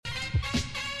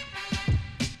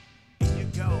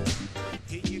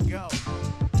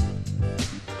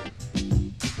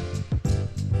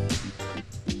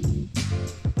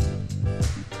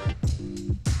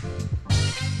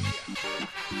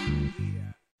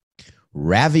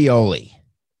Ravioli.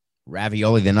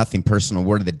 Ravioli, the nothing personal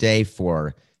word of the day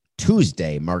for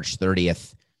Tuesday, March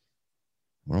 30th.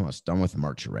 We're almost done with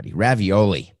March already.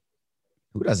 Ravioli.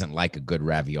 Who doesn't like a good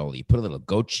ravioli? You put a little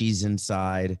goat cheese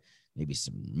inside, maybe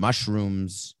some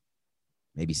mushrooms,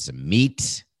 maybe some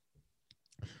meat.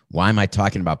 Why am I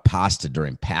talking about pasta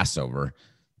during Passover?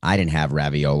 I didn't have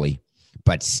ravioli,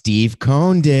 but Steve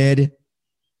Cohen did.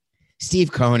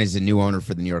 Steve Cohen is a new owner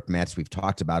for the New York Mets. We've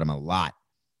talked about him a lot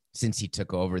since he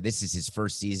took over. This is his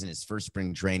first season, his first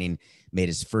spring training, made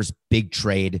his first big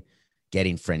trade,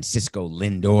 getting Francisco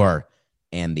Lindor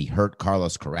and the hurt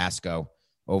Carlos Carrasco,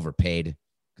 overpaid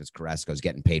because Carrasco's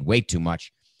getting paid way too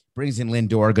much. Brings in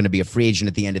Lindor, going to be a free agent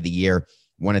at the end of the year,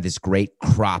 one of this great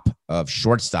crop of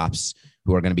shortstops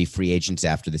who are going to be free agents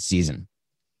after the season.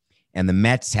 And the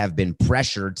Mets have been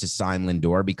pressured to sign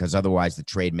Lindor because otherwise the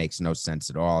trade makes no sense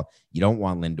at all. You don't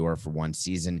want Lindor for one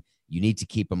season. You need to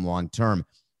keep him long term.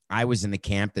 I was in the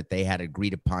camp that they had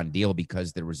agreed upon deal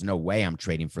because there was no way I'm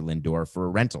trading for Lindor for a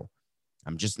rental.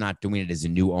 I'm just not doing it as a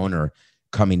new owner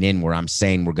coming in where I'm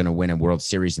saying we're going to win a World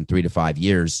Series in 3 to 5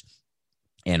 years.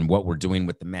 And what we're doing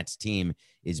with the Mets team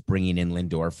is bringing in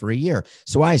Lindor for a year.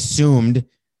 So I assumed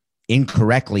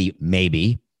incorrectly,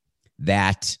 maybe,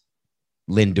 that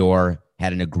Lindor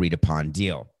had an agreed upon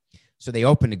deal. So they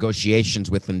opened negotiations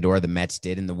with Lindor, the Mets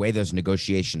did. And the way those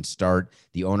negotiations start,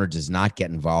 the owner does not get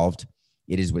involved.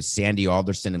 It is with Sandy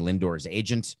Alderson and Lindor's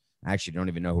agent. I actually don't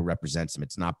even know who represents him.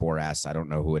 It's not Boras. I don't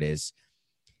know who it is.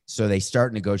 So they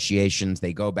start negotiations.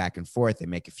 They go back and forth. They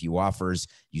make a few offers.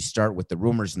 You start with the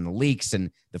rumors and the leaks.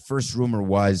 And the first rumor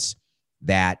was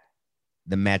that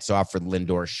the Mets offered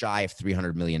Lindor shy of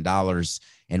 $300 million.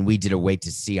 And we did a wait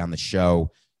to see on the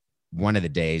show one of the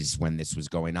days when this was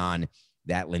going on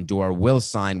that Lindor will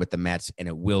sign with the Mets and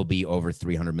it will be over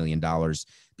 $300 million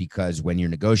because when you're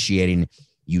negotiating,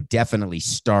 you definitely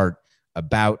start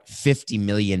about $50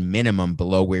 million minimum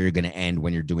below where you're going to end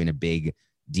when you're doing a big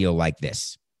deal like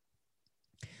this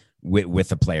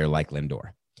with a player like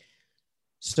Lindor.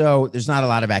 So there's not a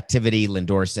lot of activity.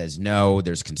 Lindor says no.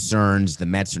 There's concerns. The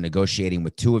Mets are negotiating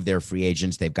with 2 of their free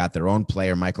agents. They've got their own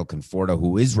player, Michael Conforto,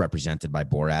 who is represented by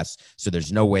Boras. So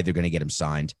there's no way they're going to get him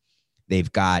signed.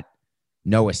 They've got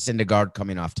Noah Syndergaard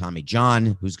coming off Tommy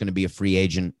John, who's going to be a free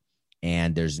agent.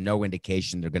 And there's no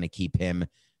indication they're going to keep him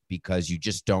because you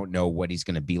just don't know what he's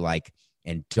going to be like.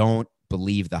 And don't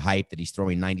believe the hype that he's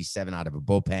throwing 97 out of a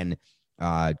bullpen.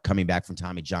 Coming back from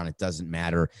Tommy John, it doesn't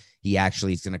matter. He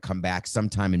actually is going to come back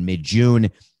sometime in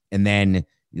mid-June, and then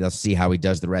you'll see how he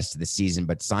does the rest of the season.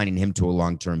 But signing him to a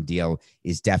long-term deal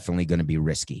is definitely going to be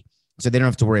risky. So they don't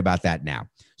have to worry about that now.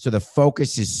 So the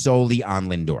focus is solely on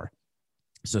Lindor.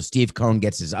 So Steve Cohen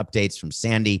gets his updates from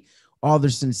Sandy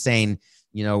Alderson saying,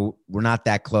 you know, we're not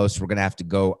that close. We're going to have to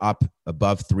go up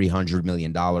above $300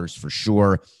 million for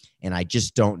sure. And I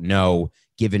just don't know,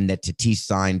 given that Tatis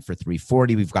signed for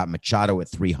 $340, we've got Machado at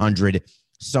 $300.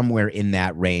 Somewhere in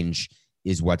that range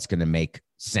is what's going to make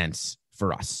sense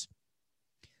for us.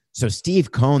 So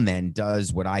Steve Cohen then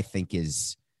does what I think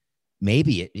is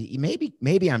maybe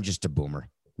I'm just a boomer.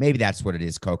 Maybe that's what it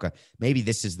is, Coca. Maybe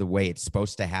this is the way it's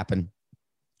supposed to happen,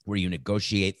 where you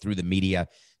negotiate through the media,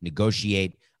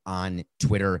 negotiate on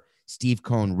Twitter. Steve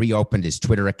Cohen reopened his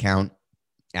Twitter account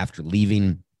after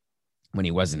leaving when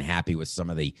he wasn't happy with some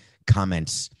of the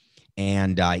comments.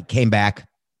 And he came back.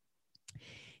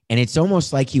 And it's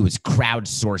almost like he was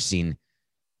crowdsourcing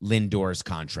Lindor's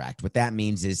contract. What that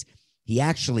means is he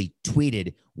actually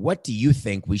tweeted, what do you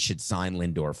think we should sign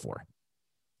Lindor for?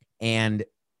 And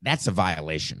that's a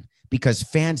violation because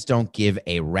fans don't give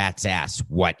a rat's ass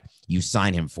what you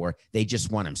sign him for. They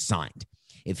just want him signed.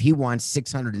 If he wants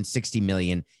 $660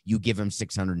 million, you give him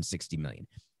 $660 million.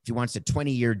 If he wants a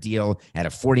 20-year deal at a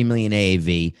 $40 million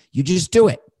AAV, you just do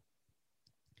it.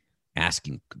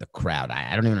 Asking the crowd.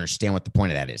 I don't even understand what the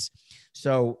point of that is.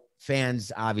 So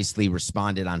fans obviously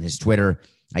responded on his Twitter.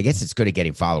 I guess it's good at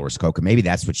getting followers, Coca. Maybe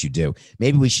that's what you do.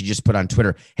 Maybe we should just put on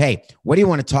Twitter, hey, what do you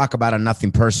want to talk about on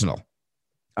Nothing Personal?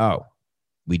 Oh,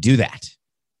 we do that.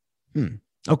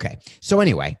 Okay. So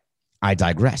anyway, I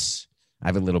digress. I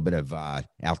have a little bit of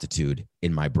altitude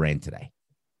in my brain today.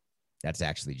 That's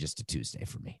actually just a Tuesday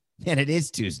for me. And it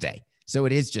is Tuesday. So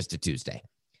it is just a Tuesday.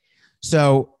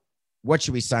 So what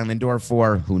should we sign Lindor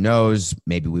for? Who knows?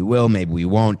 Maybe we will, maybe we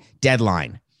won't.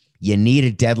 Deadline. You need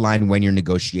a deadline when you're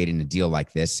negotiating a deal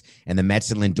like this. And the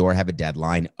Mets and Lindor have a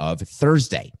deadline of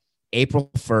Thursday, April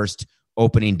 1st,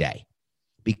 opening day.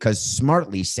 Because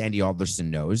smartly, Sandy Alderson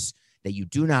knows that you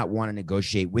do not want to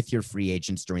negotiate with your free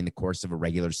agents during the course of a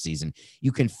regular season.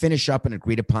 You can finish up an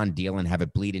agreed upon deal and have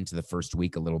it bleed into the first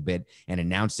week a little bit and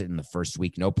announce it in the first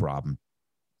week, no problem.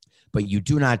 but you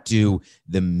do not do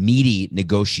the meaty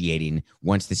negotiating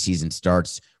once the season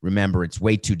starts. Remember, it's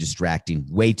way too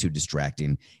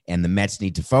distracting, and the Mets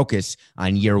need to focus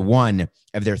on year one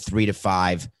of their 3 to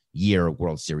 5 year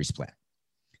World Series plan.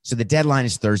 So the deadline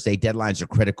is Thursday. Deadlines are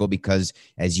critical because,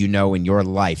 as you know, in your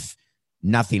life,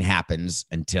 nothing happens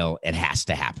until it has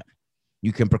to happen.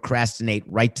 You can procrastinate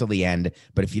right till the end,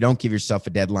 but if you don't give yourself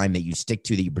a deadline that you stick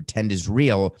to, that you pretend is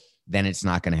real, then it's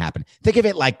not going to happen. Think of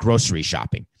it like grocery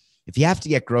shopping. If you have to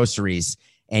get groceries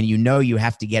and you know you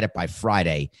have to get it by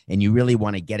Friday and you really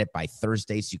want to get it by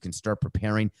Thursday so you can start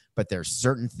preparing, but there's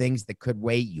certain things that could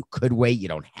wait. You could wait. You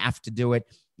don't have to do it.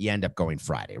 You end up going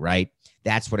Friday, right?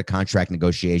 That's what a contract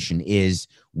negotiation is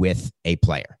with a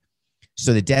player.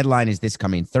 So the deadline is this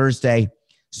coming Thursday.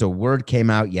 So word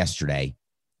came out yesterday,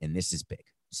 and this is big.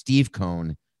 Steve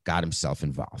Cohen got himself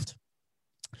involved.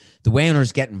 The way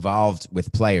owners get involved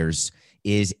with players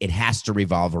is it has to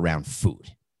revolve around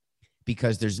food,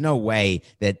 because there's no way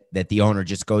that the owner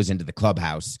just goes into the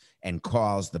clubhouse and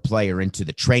calls the player into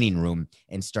the training room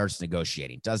and starts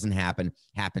negotiating. Doesn't happen,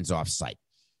 happens off site.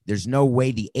 There's no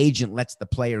way the agent lets the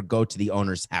player go to the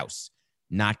owner's house.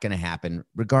 Not going to happen,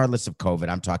 regardless of COVID.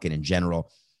 I'm talking in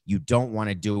general. You don't want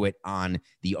to do it on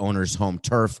the owner's home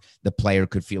turf. The player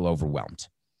could feel overwhelmed.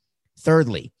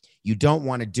 Thirdly, you don't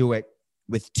want to do it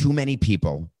with too many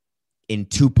people in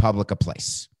too public a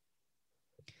place.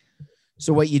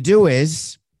 So what you do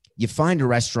is you find a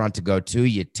restaurant to go to.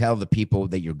 You tell the people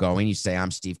that you're going. You say,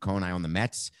 I'm Steve Cohen. I own the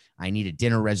Mets. I need a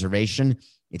dinner reservation.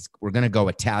 We're going to go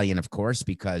Italian, of course,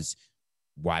 because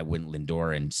why wouldn't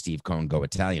Lindor and Steve Cohen go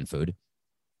Italian food?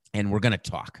 And we're going to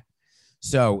talk.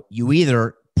 So you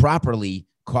either properly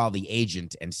call the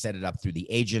agent and set it up through the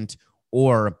agent,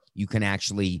 or you can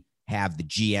actually have the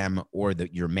GM or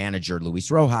your manager,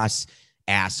 Luis Rojas,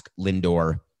 ask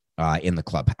Lindor in the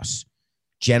clubhouse.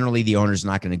 Generally, the owner's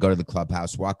not going to go to the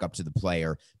clubhouse, walk up to the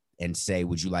player and say,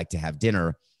 would you like to have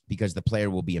dinner? Because the player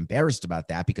will be embarrassed about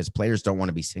that, because players don't want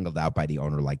to be singled out by the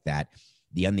owner like that.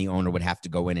 The owner would have to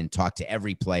go in and talk to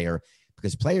every player,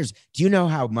 because players, do you know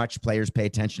how much players pay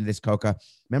attention to this, Coca?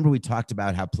 Remember we talked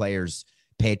about how players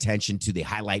pay attention to the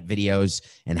highlight videos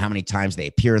and how many times they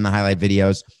appear in the highlight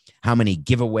videos, how many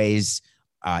giveaways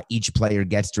each player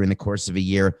gets during the course of a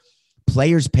year.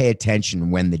 Players pay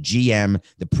attention when the GM,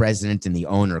 the president, and the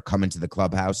owner come into the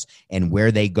clubhouse, and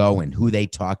where they go and who they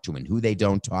talk to and who they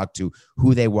don't talk to,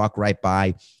 who they walk right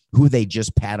by, who they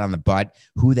just pat on the butt,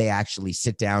 who they actually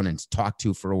sit down and talk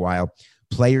to for a while.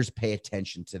 Players pay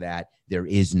attention to that. There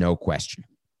is no question.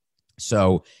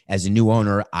 So as a new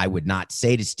owner, I would not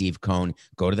say to Steve Cohen,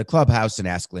 go to the clubhouse and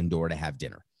ask Lindor to have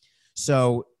dinner.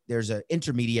 So there's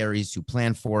intermediaries who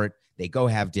plan for it. They go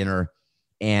have dinner,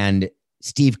 and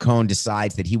Steve Cohen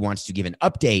decides that he wants to give an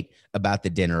update about the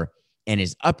dinner. And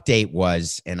his update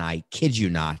was, and I kid you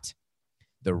not,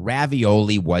 the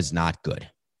ravioli was not good.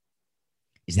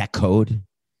 Is that code?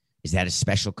 Is that a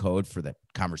special code for the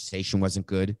conversation wasn't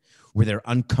good? Were there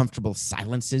uncomfortable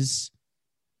silences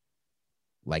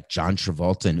like John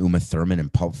Travolta and Uma Thurman in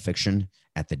Pulp Fiction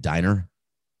at the diner?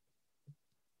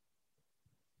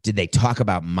 Did they talk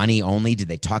about money only? Did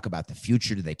they talk about the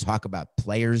future? Did they talk about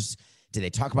players? Did they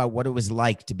talk about what it was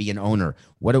like to be an owner,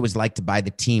 what it was like to buy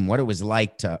the team, what it was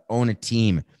like to own a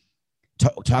team,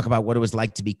 talk about what it was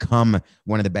like to become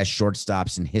one of the best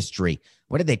shortstops in history?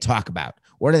 What did they talk about?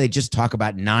 Or did they just talk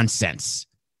about nonsense,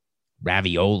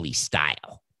 ravioli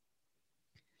style?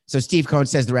 So Steve Cohen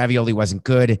says the ravioli wasn't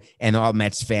good, and all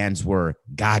Mets fans were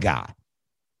gaga.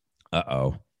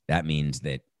 Uh-oh, that means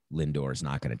that Lindor is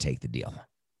not going to take the deal.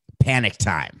 Panic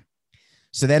time.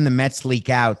 So then the Mets leak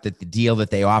out that the deal that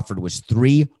they offered was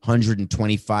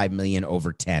 $325 million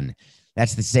over 10.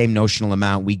 That's the same notional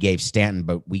amount we gave Stanton,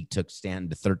 but we took Stanton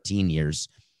to 13 years.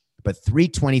 But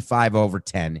 $325 over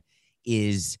 10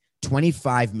 is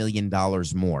 $25 million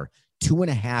more,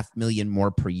 $2.5 million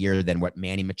more per year than what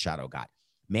Manny Machado got.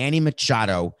 Manny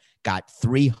Machado got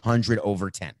 300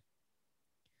 over 10.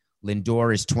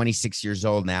 Lindor is 26 years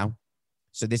old now.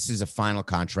 So this is a final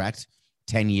contract.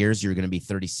 10 years, you're going to be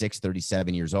 36,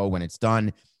 37 years old when it's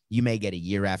done. You may get a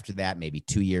year after that, maybe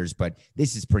 2 years, but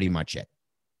this is pretty much it.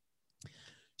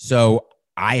 So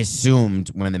I assumed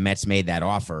when the Mets made that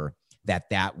offer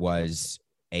that was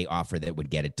a offer that would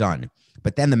get it done.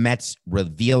 But then the Mets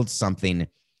revealed something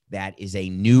that is a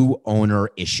new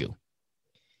owner issue.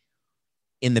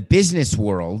 In the business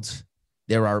world,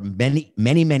 there are many,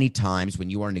 many, many times when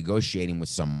you are negotiating with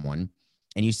someone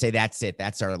and you say, that's it.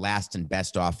 That's our last and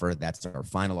best offer. That's our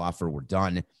final offer. We're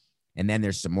done. And then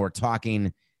there's some more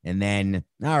talking. And then,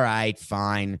 all right,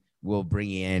 fine. We'll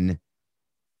give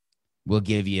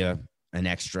you an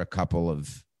extra couple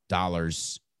of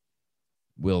dollars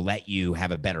We'll let you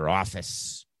have a better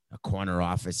office, a corner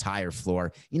office, higher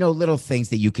floor, little things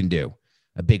that you can do,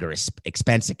 a bigger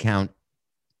expense account.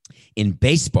 In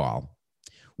baseball,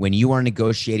 when you are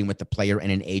negotiating with the player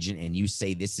and an agent and you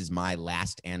say, this is my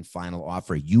last and final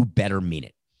offer, you better mean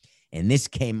it. And this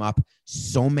came up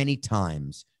so many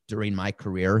times during my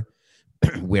career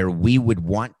where we would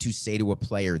want to say to a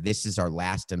player, this is our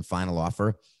last and final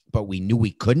offer, but we knew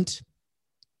we couldn't.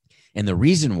 And the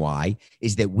reason why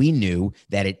is that we knew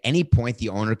that at any point the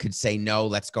owner could say, no,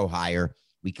 let's go higher.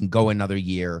 We can go another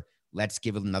year. Let's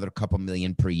give it another couple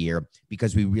million per year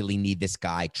because we really need this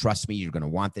guy. Trust me, you're going to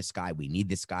want this guy. We need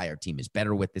this guy. Our team is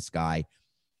better with this guy.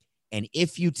 And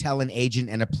if you tell an agent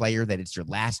and a player that it's your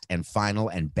last and final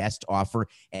and best offer,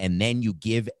 and then you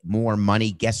give more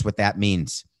money, guess what that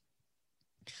means?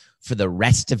 For the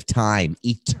rest of time,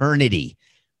 eternity,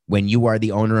 when you are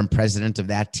the owner and president of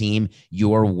that team,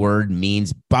 your word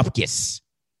means bupkis.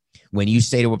 When you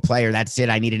say to a player, that's it,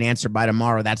 I need an answer by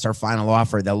tomorrow, that's our final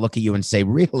offer, they'll look at you and say,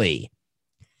 really?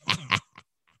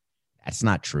 That's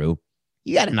not true.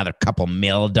 You got another couple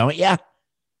mil, don't you?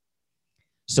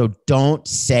 So don't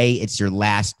say it's your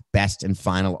last, best, and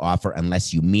final offer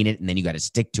unless you mean it, and then you got to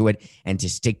stick to it. And to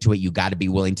stick to it, you got to be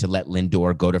willing to let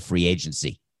Lindor go to free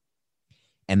agency.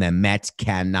 And the Mets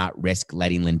cannot risk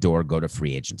letting Lindor go to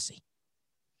free agency.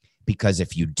 Because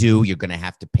if you do, you're going to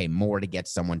have to pay more to get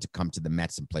someone to come to the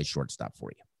Mets and play shortstop for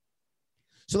you.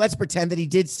 So let's pretend that he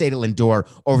did say to Lindor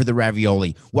over the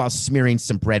ravioli while smearing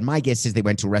some bread. My guess is they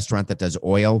went to a restaurant that does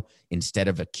oil instead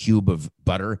of a cube of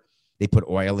butter. They put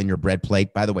oil in your bread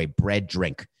plate. By the way, bread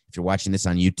drink. If you're watching this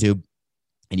on YouTube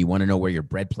and you want to know where your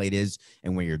bread plate is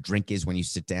and where your drink is when you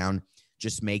sit down,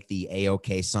 just make the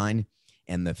A-OK sign.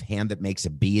 And the hand that makes a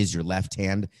B is your left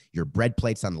hand. Your bread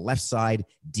plate's on the left side.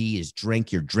 D is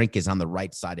drink. Your drink is on the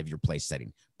right side of your place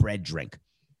setting. Bread drink.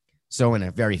 So in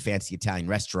a very fancy Italian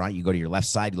restaurant, you go to your left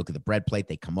side, you look at the bread plate.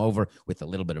 They come over with a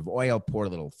little bit of oil, pour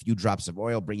a few drops of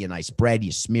oil, bring you a nice bread.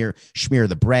 You smear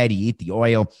the bread. You eat the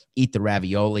oil, eat the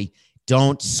ravioli.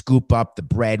 Don't scoop up the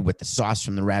bread with the sauce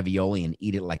from the ravioli and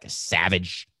eat it like a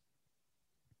savage.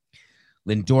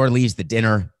 Lindor leaves the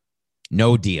dinner.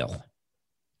 No deal.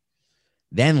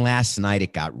 Then last night,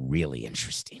 it got really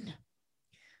interesting.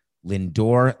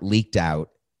 Lindor leaked out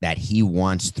that he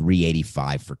wants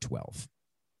 $385 for 12.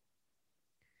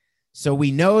 So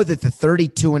we know that the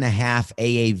 32.5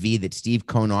 AAV that Steve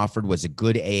Cohn offered was a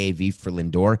good AAV for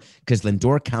Lindor because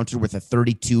Lindor countered with a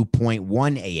 32.1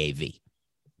 AAV.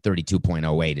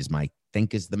 32.08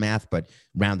 is is the math, but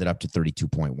rounded up to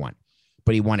 32.1.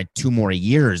 But he wanted 2 more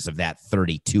years of that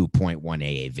 32.1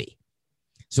 AAV.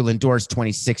 So Lindor's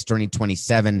 26, turning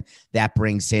 27. That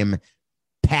brings him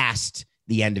past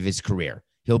the end of his career.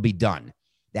 He'll be done.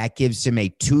 That gives him a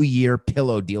 2-year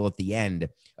pillow deal at the end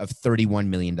of $31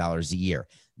 million a year.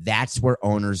 That's where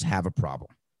owners have a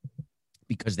problem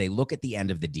because they look at the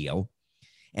end of the deal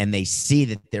and they see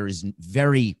that there is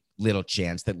very little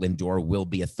chance that Lindor will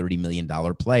be a $30 million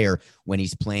player when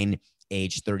he's playing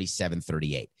age 37,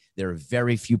 38. There are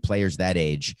very few players that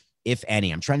age, if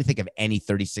any. I'm trying to think of any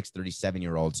 36,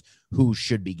 37-year-olds who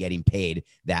should be getting paid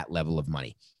that level of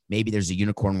money. Maybe there's a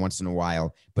unicorn once in a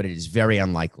while, but it is very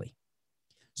unlikely.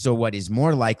 So what is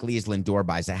more likely is Lindor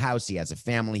buys a house. He has a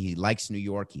family. He likes New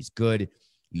York. He's good.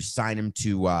 You sign him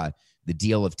to the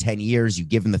deal of 10 years. You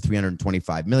give him the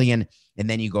 $325 million, and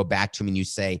then you go back to him and you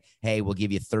say, hey, we'll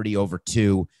give you 30 over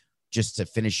 2 just to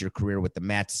finish your career with the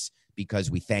Mets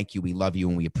because we thank you, we love you,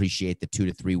 and we appreciate the 2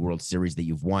 to 3 World Series that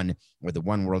you've won, or the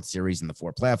 1 World Series and the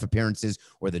 4 playoff appearances,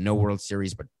 or the no World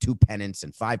Series but 2 pennants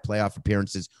and 5 playoff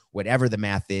appearances, whatever the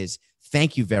math is.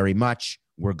 Thank you very much.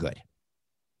 We're good.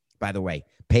 By the way,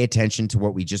 pay attention to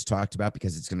what we just talked about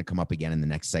because it's going to come up again in the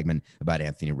next segment about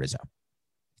Anthony Rizzo.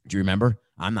 Do you remember?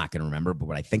 I'm not going to remember, but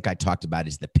what I think I talked about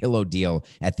is the pillow deal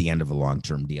at the end of a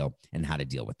long-term deal and how to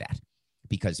deal with that.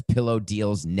 Because pillow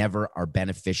deals never are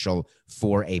beneficial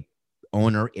for a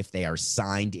owner if they are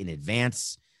signed in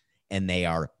advance, and they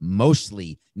are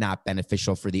mostly not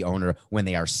beneficial for the owner when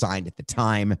they are signed at the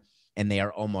time, and they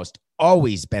are almost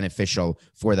always beneficial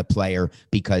for the player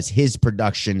because his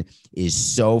production is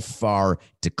so far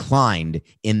declined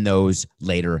in those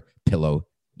later pillow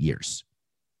years.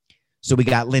 So we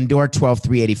got Lindor,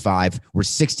 12,385. We're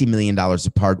 $60 million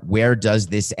apart. Where does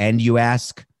this end, you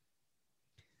ask?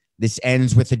 This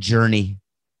ends with a journey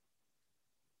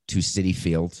to Citi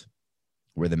Field,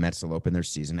 where the Mets will open their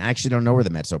season. I actually don't know where the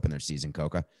Mets open their season,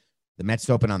 Coca. The Mets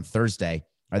open on Thursday.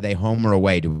 Are they home or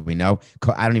away? Do we know?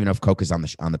 I don't even know if Coca's on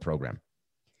the program.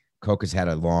 Coca's had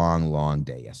a long, long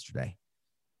day yesterday,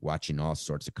 watching all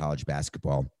sorts of college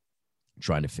basketball,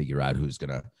 trying to figure out who's going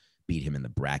to beat him in the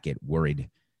bracket, worried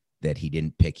that he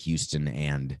didn't pick Houston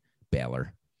and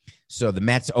Baylor. So the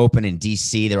Mets open in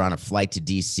D.C. They're on a flight to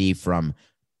D.C. from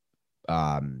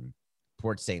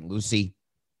Port St. Lucie.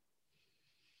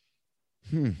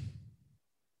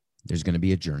 There's going to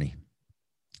be a journey.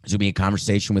 There's going to be a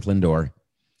conversation with Lindor.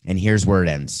 And here's where it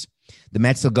ends. The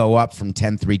Mets will go up from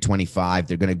 10-325.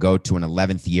 They're going to go to an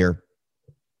 11th year,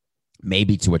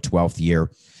 maybe to a 12th year.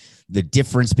 The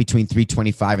difference between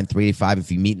 325 and 385,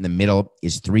 if you meet in the middle,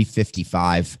 is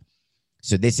 355.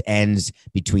 So this ends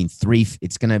between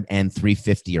it's going to end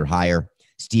 350 or higher.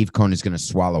 Steve Cohen is going to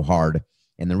swallow hard.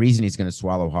 And the reason he's going to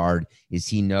swallow hard is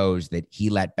he knows that he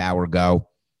let Bauer go.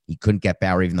 He couldn't get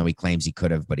Bauer, even though he claims he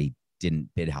could have, but he didn't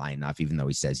bid high enough, even though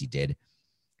he says he did.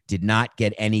 Did not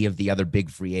get any of the other big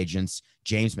free agents.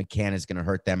 James McCann is going to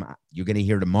hurt them. You're going to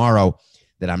hear tomorrow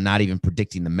that I'm not even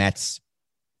predicting the Mets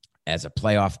as a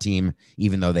playoff team,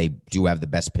 even though they do have the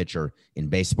best pitcher in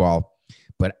baseball.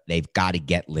 But they've got to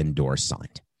get Lindor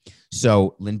signed.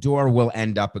 So Lindor will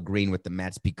end up agreeing with the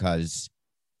Mets because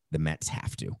the Mets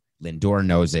have to. Lindor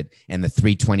knows it, and the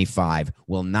 325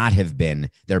 will not have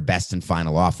been their best and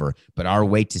final offer. But our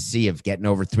wait to see of getting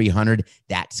over 300,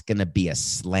 that's going to be a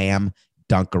slam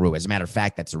dunkaroo. As a matter of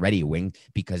fact, that's already a wing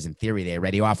because in theory, they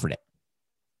already offered it.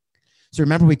 So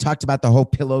remember we talked about the whole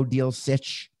pillow deal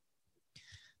sitch?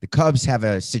 The Cubs have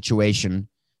a situation.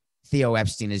 Theo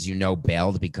Epstein, as you know,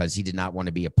 bailed because he did not want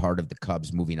to be a part of the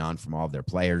Cubs moving on from all of their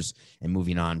players and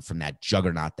moving on from that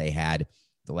juggernaut they had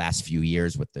the last few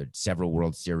years with the several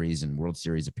World Series and World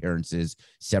Series appearances,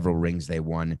 several rings they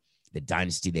won, the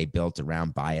dynasty they built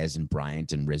around Baez and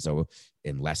Bryant and Rizzo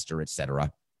and Lester,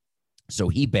 etc. So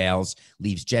he bails,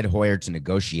 leaves Jed Hoyer to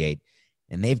negotiate,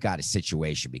 and they've got a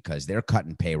situation because they're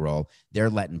cutting payroll, they're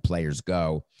letting players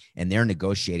go, and they're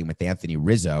negotiating with Anthony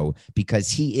Rizzo because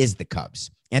he is the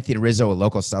Cubs. Anthony Rizzo, a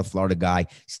local South Florida guy,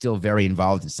 still very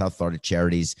involved in South Florida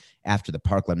charities after the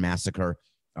Parkland massacre,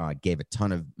 gave a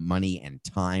ton of money and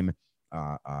time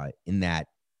in that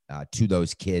to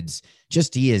those kids.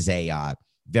 Just he is a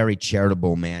very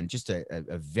charitable man, just a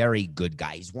very good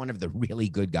guy. He's one of the really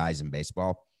good guys in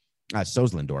baseball.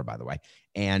 So's Lindor, by the way.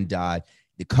 And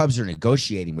the Cubs are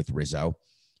negotiating with Rizzo.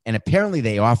 And apparently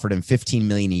they offered him $15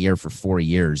 million a year for 4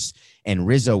 years. And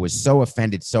Rizzo was so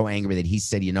offended, so angry that he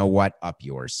said, you know what? Up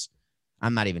yours.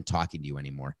 I'm not even talking to you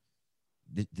anymore.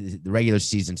 The regular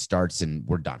season starts and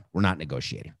we're done. We're not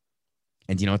negotiating.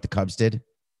 And do you know what the Cubs did?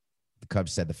 The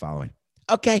Cubs said the following.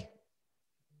 Okay.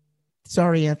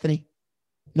 Sorry, Anthony.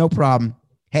 No problem.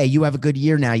 Hey, you have a good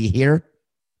year now. You hear?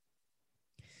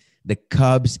 The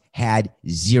Cubs had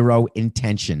zero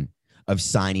intention of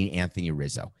signing Anthony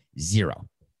Rizzo. Zero.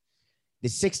 The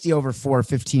 60 over 4,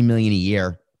 $15 million a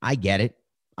year. I get it.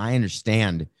 I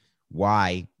understand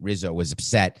why Rizzo was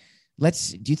upset. Do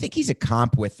you think he's a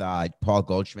comp with Paul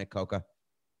Goldschmidt, Coca?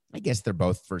 I guess they're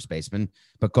both first basemen,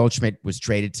 but Goldschmidt was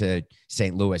traded to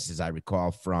St. Louis, as I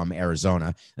recall, from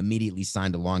Arizona, immediately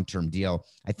signed a long-term deal.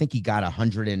 I think he got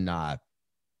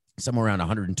somewhere around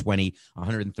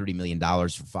 $130 million for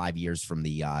 5 years from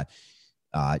the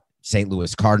St.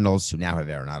 Louis Cardinals, who now have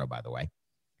Arenado, by the way.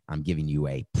 I'm giving you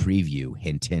a preview,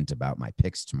 hint, about my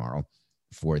picks tomorrow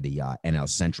for the NL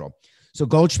Central. So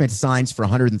Goldschmidt signs for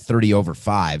 130 over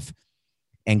 5,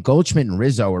 and Goldschmidt and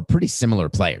Rizzo are pretty similar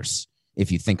players,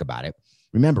 if you think about it.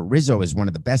 Remember, Rizzo is one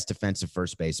of the best defensive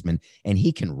first basemen, and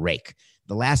he can rake.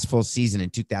 The last full season in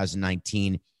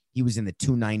 2019, he was in the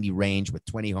 290 range with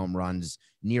 20 home runs,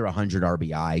 near 100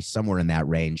 RBI, somewhere in that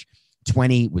range.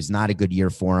 20 was not a good year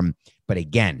for him. But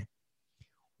again,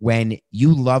 when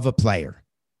you love a player,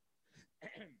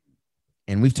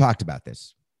 and we've talked about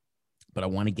this, but I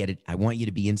want you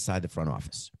to be inside the front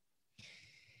office.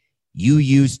 You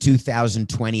use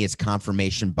 2020 as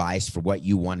confirmation bias for what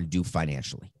you want to do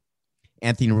financially.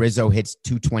 Anthony Rizzo hits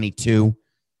 222,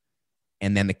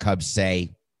 and then the Cubs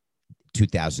say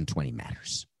 2020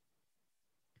 matters.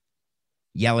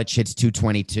 Yelich hits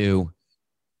 222,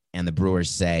 and the Brewers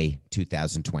say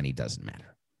 2020 doesn't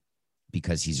matter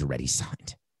because he's already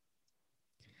signed.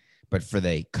 But for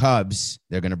the Cubs,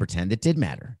 they're going to pretend it did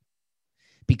matter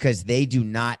because they do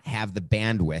not have the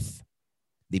bandwidth,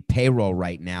 the payroll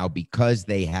right now, because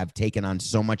they have taken on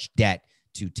so much debt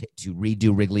to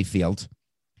redo Wrigley Field,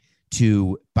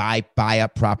 to buy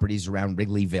up properties around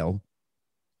Wrigleyville,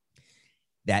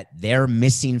 that their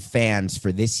missing fans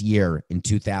for this year in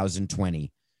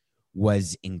 2020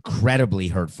 was incredibly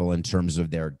hurtful in terms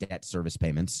of their debt service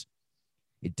payments.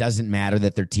 It doesn't matter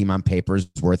that their team on paper is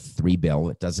worth $3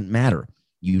 billion. It doesn't matter.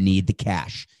 You need the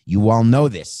cash. You all know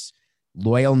this.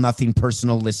 Loyal, nothing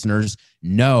personal listeners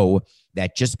know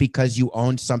that just because you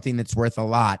own something that's worth a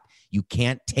lot, you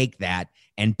can't take that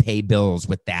and pay bills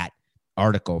with that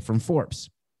article from Forbes.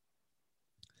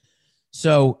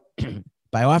 So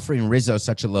by offering Rizzo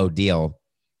such a low deal,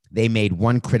 they made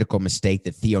one critical mistake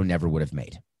that Theo never would have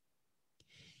made.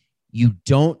 You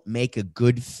don't make a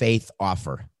good faith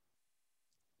offer.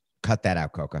 Cut that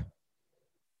out, Coca.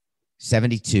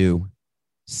 72,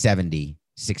 70,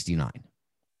 69.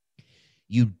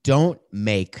 You don't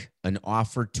make an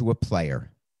offer to a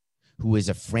player who is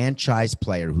a franchise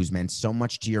player who's meant so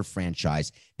much to your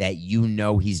franchise that you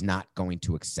know he's not going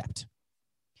to accept.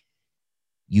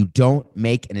 You don't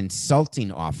make an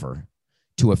insulting offer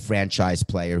to a franchise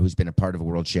player who's been a part of a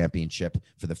world championship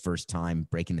for the first time,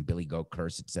 breaking the Billy Goat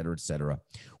curse, et cetera,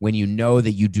 when you know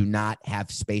that you do not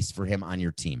have space for him on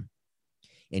your team.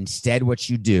 Instead, what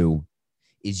you do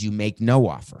is you make no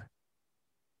offer.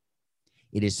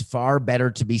 It is far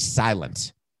better to be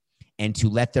silent and to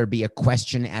let there be a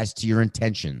question as to your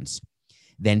intentions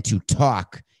than to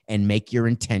talk and make your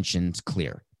intentions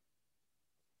clear.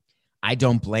 I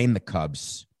don't blame the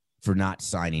Cubs for not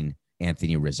signing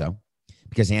Anthony Rizzo,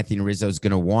 because Anthony Rizzo is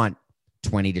going to want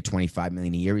 20 to 25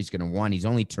 million a year. He's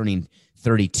only turning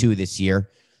 32 this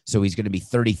year. So he's going to be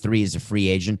 33 as a free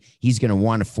agent. He's going to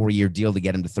want a 4-year deal to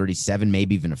get him to 37,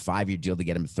 maybe even a 5-year deal to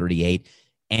get him to 38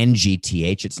 and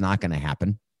GTH. It's not going to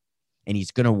happen. And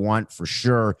he's going to want for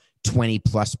sure 20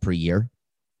 plus per year.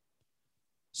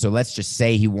 So let's just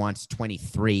say he wants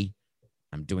 23.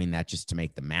 I'm doing that just to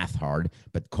make the math hard,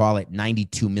 but call it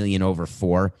 92 million over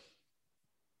 4.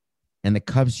 And the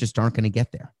Cubs just aren't going to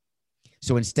get there.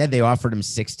 So instead, they offered him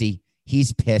 60.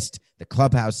 He's pissed. The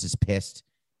clubhouse is pissed.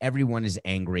 Everyone is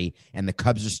angry. And the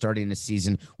Cubs are starting a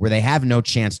season where they have no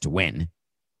chance to win.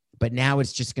 But now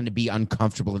it's just going to be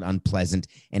uncomfortable and unpleasant,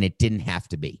 and it didn't have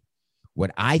to be.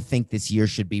 What I think this year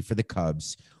should be for the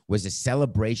Cubs was a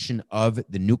celebration of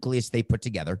the nucleus they put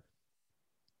together,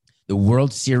 the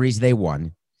World Series they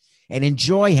won, and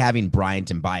enjoy having Bryant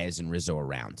and Baez and Rizzo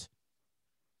around.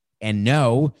 And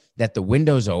know that the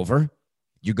window's over.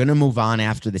 You're going to move on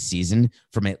after the season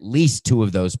from at least 2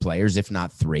 of those players, if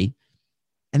not 3.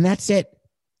 And that's it.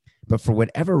 But for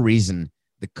whatever reason,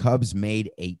 the Cubs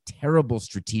made a terrible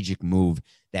strategic move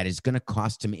that is going to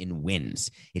cost them in wins.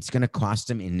 It's going to cost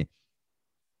them in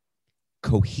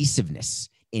cohesiveness,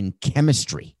 in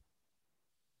chemistry.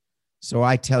 So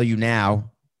I tell you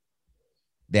now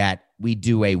that we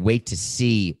do a wait to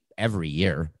see every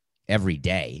year, every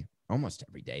day, almost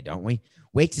every day, don't we?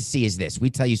 Wait to see is this. We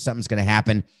tell you something's going to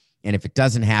happen, and if it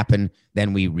doesn't happen,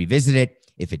 then we revisit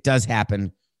it. If it does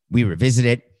happen, we revisit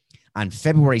it. On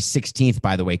February 16th,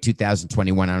 by the way,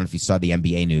 2021, I don't know if you saw the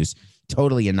NBA news,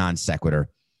 totally a non sequitur,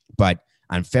 but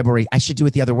on February, I should do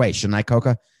it the other way, shouldn't I,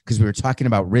 Coca? Because we were talking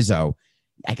about Rizzo.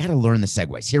 I got to learn the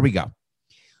segues. Here we go.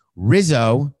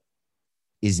 Rizzo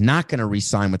is not going to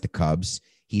re-sign with the Cubs.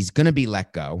 He's going to be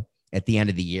let go at the end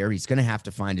of the year. He's going to have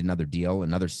to find another deal,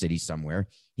 another city somewhere.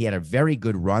 He had a very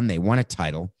good run. They won a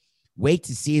title. Wait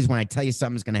to see is when I tell you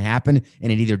something's going to happen,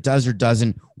 and it either does or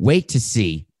doesn't. Wait to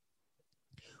see.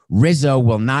 Rizzo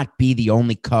will not be the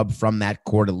only Cub from that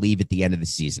core to leave at the end of the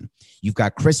season. You've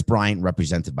got Chris Bryant,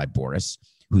 represented by Boris,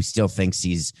 who still thinks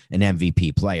he's an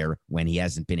MVP player when he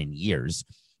hasn't been in years.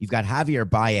 You've got Javier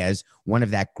Baez, one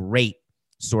of that great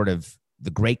sort of the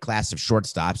great class of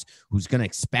shortstops, who's going to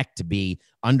expect to be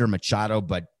under Machado,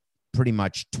 but pretty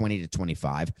much 20 to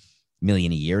 25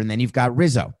 million a year. And then you've got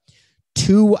Rizzo.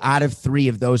 2 out of 3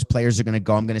 of those players are going to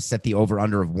go. I'm going to set the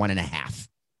over-under of 1.5.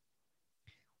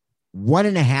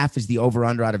 1.5 is the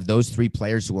over-under out of those 3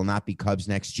 players who will not be Cubs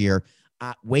next year.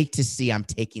 Wait to see. I'm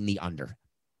taking the under.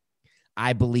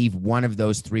 I believe one of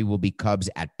those 3 will be Cubs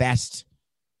at best.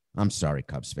 I'm sorry,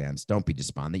 Cubs fans. Don't be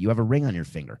despondent. You have a ring on your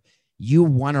finger. You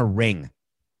won a ring.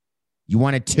 You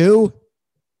wanted 2?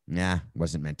 Nah,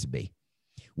 wasn't meant to be.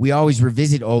 We always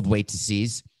revisit old wait to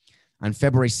sees. On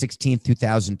February 16th,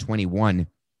 2021,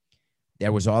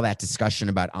 there was all that discussion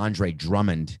about Andre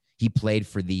Drummond. He played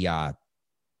for the,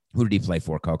 who did he play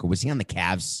for, Coco? Was he on the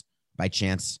Cavs by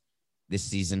chance this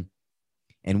season?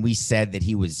 And we said that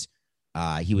he was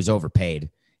overpaid.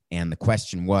 And the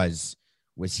question was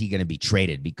he going to be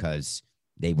traded because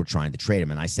they were trying to trade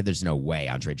him? And I said, there's no way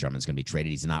Andre Drummond's going to be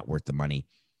traded. He's not worth the money.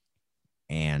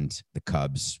 And the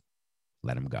Cubs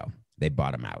let him go. They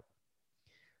bought him out.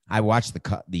 I watched the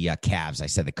Cavs. I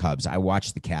said the Cubs. I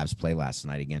watched the Cavs play last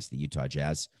night against the Utah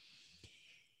Jazz.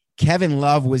 Kevin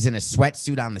Love was in a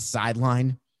sweatsuit on the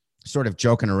sideline, sort of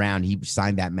joking around. He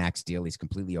signed that max deal. He's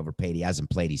completely overpaid. He hasn't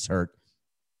played. He's hurt.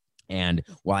 And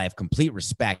while I have complete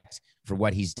respect for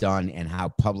what he's done and how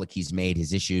public he's made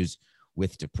his issues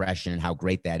with depression and how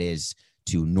great that is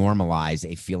to normalize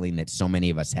a feeling that so many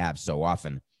of us have so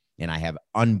often, and I have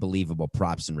unbelievable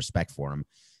props and respect for him,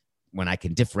 when I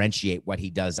can differentiate what he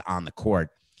does on the court,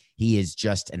 he is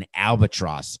just an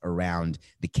albatross around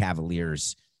the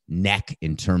Cavaliers' neck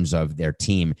in terms of their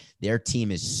team. Their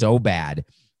team is so bad.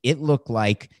 It looked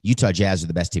like Utah Jazz are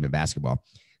the best team in basketball.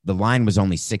 The line was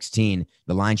only 16.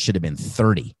 The line should have been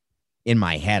 30. In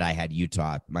my head, I had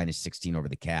Utah minus 16 over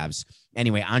the Cavs.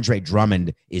 Anyway, Andre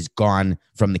Drummond is gone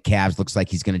from the Cavs. Looks like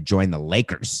he's going to join the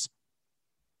Lakers.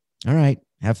 All right.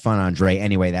 Have fun, Andre.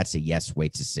 Anyway, that's a yes.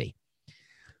 Wait to see.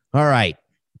 All right.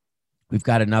 We've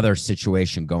got another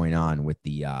situation going on with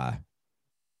the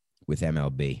with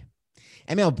MLB.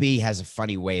 MLB has a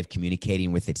funny way of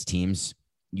communicating with its teams.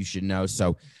 You should know.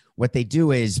 So what they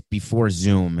do is before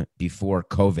Zoom, before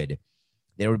COVID,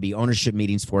 there would be ownership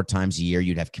meetings 4 times a year.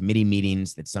 You'd have committee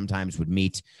meetings that sometimes would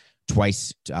meet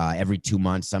twice every 2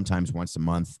 months, sometimes once a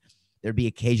month. There'd be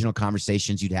occasional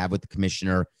conversations you'd have with the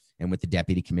commissioner and with the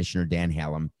deputy commissioner, Dan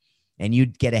Hallam. And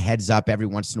you'd get a heads up every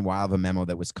once in a while of a memo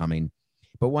that was coming.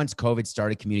 But once COVID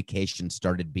started, communication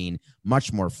started being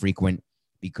much more frequent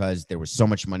because there was so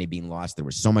much money being lost. There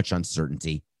was so much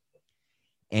uncertainty.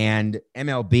 And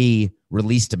MLB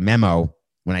released a memo.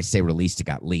 When I say released, it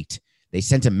got leaked. They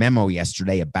sent a memo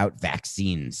yesterday about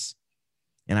vaccines.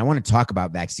 And I want to talk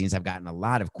about vaccines. I've gotten a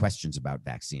lot of questions about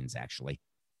vaccines, actually.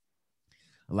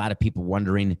 A lot of people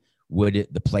wondering, would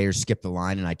the players skip the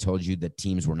line? And I told you that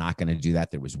teams were not going to do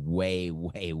that. There was way,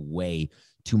 way, way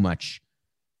too much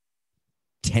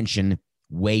tension,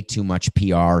 way too much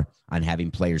PR on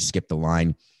having players skip the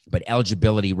line. But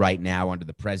eligibility right now under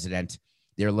the president,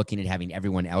 they're looking at having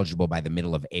everyone eligible by the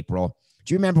middle of April.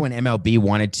 Do you remember when MLB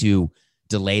wanted to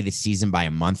delay the season by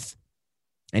a month?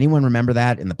 Anyone remember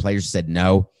that? And the players said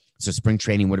no. So spring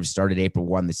training would have started April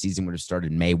 1. The season would have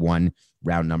started May 1,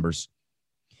 round numbers.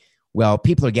 Well,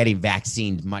 people are getting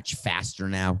vaccinated much faster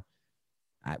now.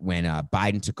 When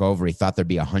Biden took over, he thought there'd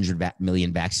be 100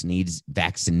 million vaccines.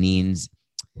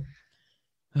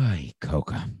 Ay,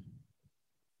 Coca.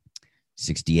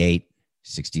 68,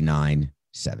 69,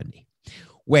 70.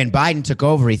 When Biden took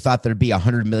over, he thought there'd be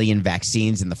 100 million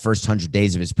vaccines in the first 100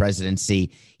 days of his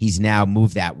presidency. He's now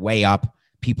moved that way up.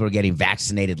 People are getting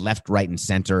vaccinated left, right, and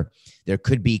center. There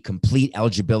could be complete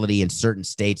eligibility in certain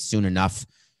states soon enough.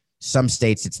 Some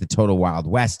states, it's the total Wild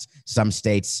West. Some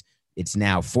states, it's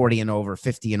now 40 and over,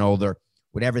 50 and older.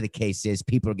 Whatever the case is,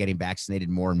 people are getting vaccinated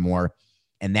more and more.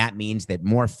 And that means that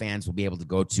more fans will be able to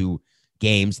go to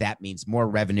games. That means more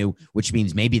revenue, which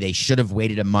means maybe they should have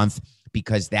waited a month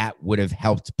because that would have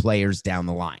helped players down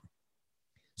the line.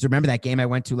 So remember that game I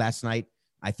went to last night?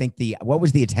 I think what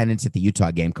was the attendance at the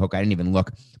Utah game, Coke? I didn't even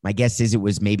look. My guess is it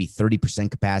was maybe 30%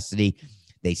 capacity.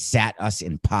 They sat us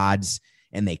in pods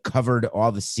and they covered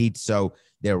all the seats. So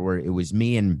it was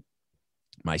me and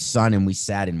my son, and we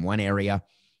sat in one area,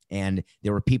 and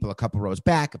there were people a couple rows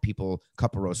back, a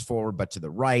couple rows forward, but to the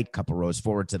right, a couple rows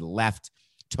forward to the left,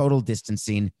 total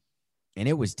distancing. And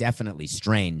it was definitely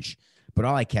strange. But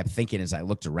all I kept thinking as I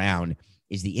looked around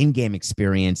is the in-game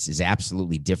experience is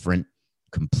absolutely different,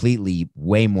 completely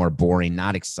way more boring,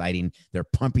 not exciting. They're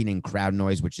pumping in crowd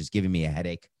noise, which is giving me a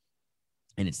headache.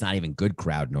 And it's not even good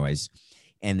crowd noise.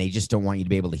 And they just don't want you to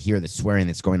be able to hear the swearing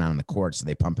that's going on in the court, so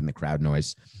they pump in the crowd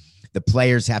noise. The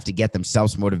players have to get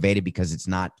themselves motivated because it's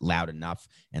not loud enough,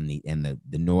 and the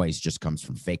noise just comes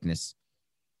from fakeness.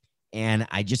 And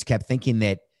I just kept thinking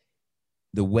that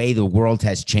the way the world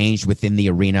has changed within the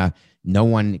arena, no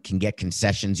one can get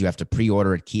concessions. You have to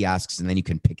pre-order at kiosks, and then you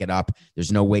can pick it up.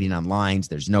 There's no waiting on lines.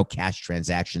 There's no cash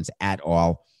transactions at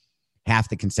all. Half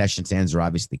the concession stands are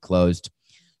obviously closed.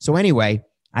 So anyway,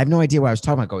 I have no idea why I was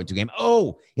talking about going to a game.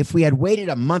 Oh, if we had waited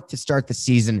a month to start the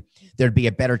season, there'd be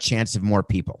a better chance of more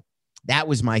people. That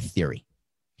was my theory.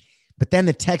 But then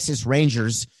the Texas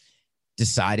Rangers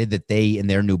decided that they, in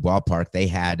their new ballpark, they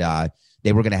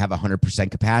were going to have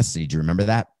 100% capacity. Do you remember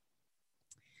that?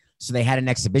 So they had an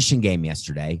exhibition game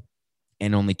yesterday,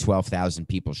 and only 12,000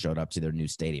 people showed up to their new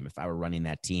stadium. If I were running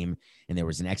that team and there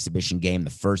was an exhibition game,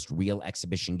 the first real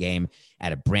exhibition game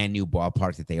at a brand new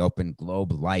ballpark that they opened,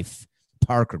 Globe Life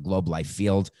Park or Globe Life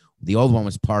Field. The old one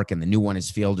was Park and the new one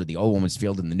is Field, or the old one was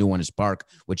Field and the new one is Park.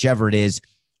 Whichever it is,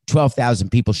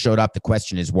 12,000 people showed up. The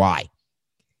question is why?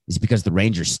 Is it because the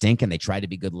Rangers stink and they tried to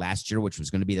be good last year, which was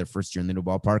going to be their first year in the new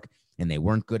ballpark, and they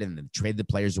weren't good and they traded the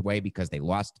players away because they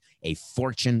lost a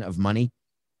fortune of money?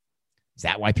 Is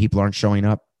that why people aren't showing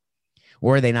up?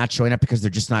 Or are they not showing up because they're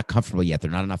just not comfortable yet?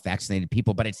 They're not enough vaccinated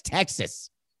people, but it's Texas.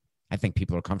 I think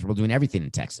people are comfortable doing everything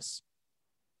in Texas.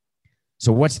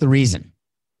 So what's the reason?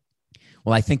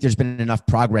 Well, I think there's been enough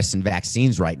progress in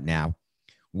vaccines right now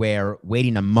where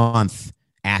waiting a month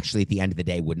actually at the end of the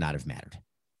day would not have mattered.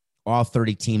 All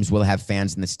 30 teams will have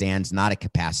fans in the stands, not at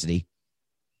capacity.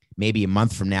 maybe a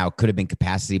month from now, it could have been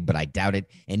capacity, but I doubt it.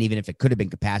 And even if it could have been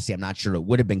capacity, I'm not sure it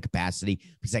would have been capacity,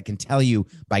 because I can tell you,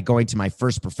 by going to my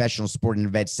first professional sporting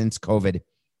event since COVID,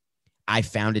 I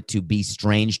found it to be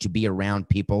strange to be around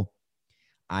people.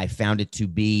 I found it to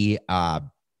be, I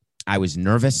was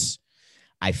nervous.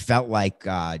 I felt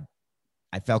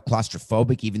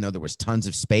claustrophobic, even though there was tons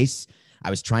of space. I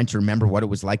was trying to remember what it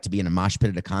was like to be in a mosh pit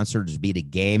at a concert, to be at a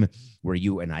game where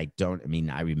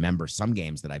I remember some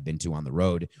games that I've been to on the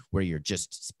road where you're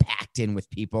just packed in with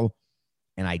people.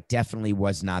 And I definitely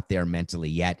was not there mentally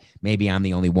yet. Maybe I'm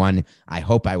the only one. I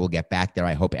hope I will get back there.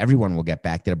 I hope everyone will get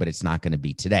back there, but it's not going to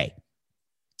be today.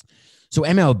 So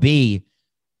MLB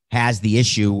has the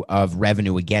issue of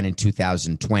revenue again in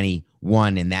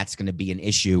 2021, and that's going to be an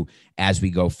issue as we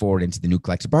go forward into the new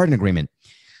collective bargaining agreement.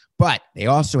 But they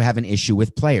also have an issue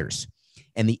with players.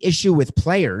 And the issue with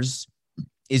players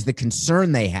is the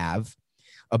concern they have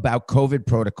about COVID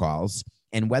protocols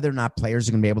and whether or not players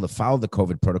are going to be able to follow the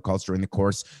COVID protocols during the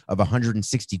course of a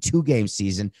 162-game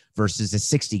season versus a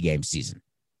 60-game season.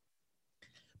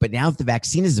 But now that the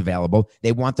vaccine is available,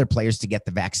 they want their players to get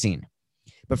the vaccine.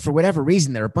 But for whatever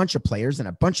reason, there are a bunch of players and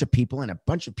a bunch of people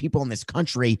in this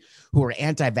country who are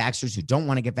anti-vaxxers, who don't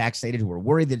want to get vaccinated, who are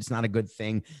worried that it's not a good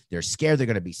thing. They're scared they're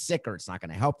going to be sick or it's not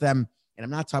going to help them. And I'm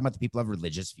not talking about the people who have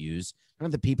religious views. I'm talking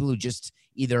about the people who just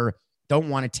either don't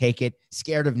want to take it,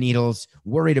 scared of needles,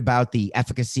 worried about the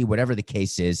efficacy, whatever the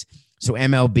case is. So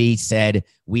MLB said,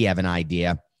 we have an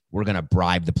idea. We're going to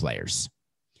bribe the players.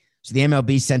 So the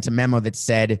MLB sent a memo that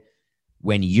said,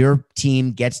 when your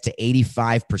team gets to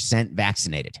 85%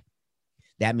 vaccinated,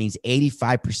 that means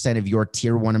 85% of your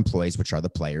tier 1 employees, which are the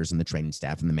players and the training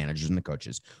staff and the managers and the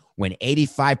coaches, when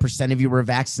 85% of you were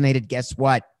vaccinated, guess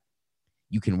what?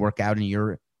 You can work out in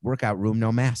your workout room,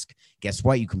 no mask. Guess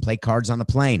what? You can play cards on the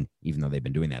plane, even though they've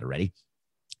been doing that already.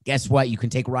 Guess what? You can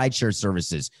take rideshare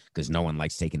services, because no one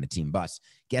likes taking the team bus.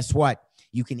 Guess what?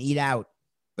 You can eat out,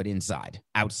 but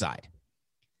outside.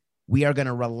 We are going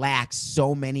to relax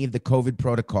so many of the COVID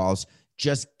protocols,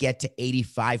 just get to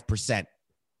 85%.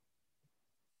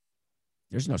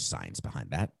 There's no science behind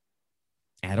that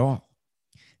at all.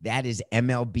 That is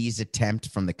MLB's attempt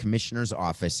from the commissioner's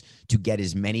office to get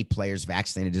as many players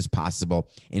vaccinated as possible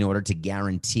in order to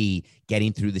guarantee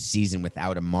getting through the season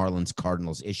without a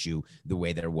Marlins-Cardinals issue the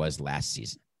way there was last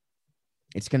season.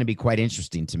 It's going to be quite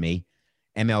interesting to me.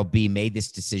 MLB made this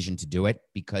decision to do it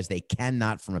because they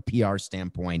cannot, from a PR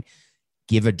standpoint,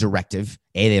 give a directive.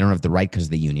 They don't have the right because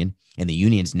of the union, and the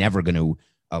union's never going to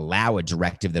allow a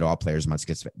directive that all players must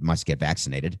get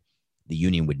vaccinated. The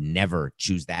union would never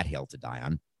choose that hill to die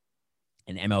on,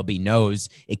 and MLB knows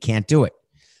it can't do it.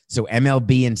 So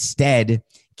MLB instead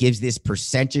gives this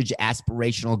percentage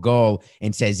aspirational goal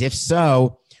and says, if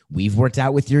so, we've worked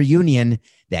out with your union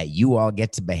that you all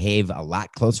get to behave a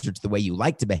lot closer to the way you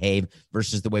like to behave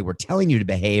versus the way we're telling you to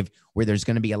behave, where there's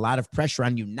going to be a lot of pressure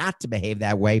on you not to behave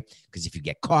that way. Because if you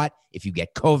get caught, if you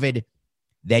get COVID,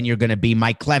 then you're going to be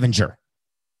Mike Clevenger.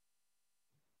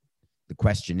 The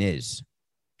question is,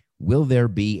 will there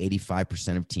be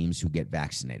 85% of teams who get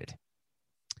vaccinated?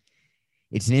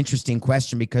 It's an interesting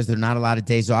question because there are not a lot of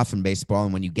days off in baseball.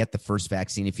 And when you get the first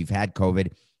vaccine, if you've had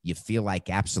COVID, you feel like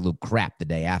absolute crap the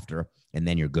day after, and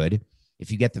then you're good. If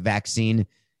you get the vaccine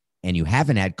and you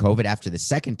haven't had COVID after the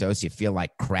second dose, you feel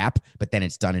like crap, but then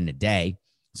it's done in a day.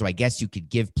 So I guess you could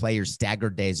give players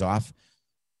staggered days off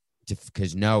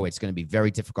because it's going to be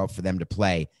very difficult for them to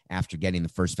play after getting the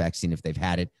first vaccine if they've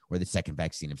had it, or the second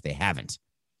vaccine if they haven't.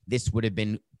 This would have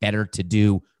been better to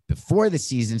do before the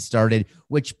season started,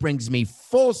 which brings me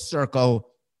full circle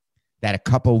that a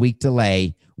couple-week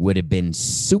delay would have been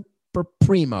super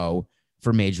primo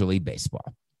for Major League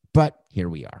Baseball. But here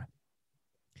we are.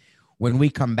 When we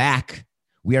come back,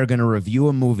 we are going to review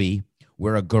a movie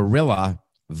where a gorilla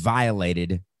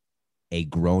violated a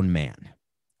grown man.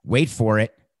 Wait for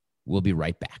it. We'll be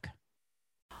right back.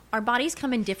 Our bodies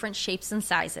come in different shapes and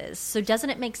sizes, so doesn't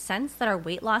it make sense that our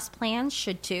weight loss plans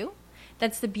should too?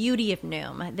 That's the beauty of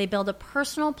Noom. They build a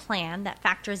personal plan that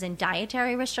factors in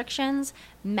dietary restrictions,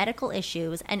 medical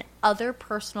issues, and other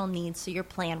personal needs so your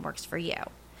plan works for you.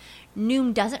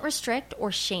 Noom doesn't restrict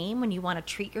or shame when you want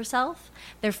to treat yourself.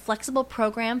 Their flexible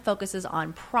program focuses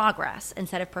on progress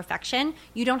instead of perfection.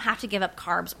 You don't have to give up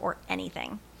carbs or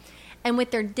anything. And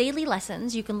with their daily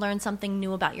lessons, you can learn something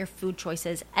new about your food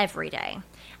choices every day.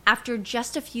 After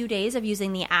just a few days of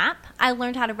using the app, I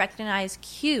learned how to recognize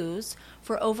cues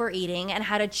for overeating and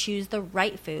how to choose the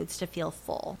right foods to feel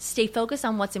full. Stay focused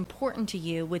on what's important to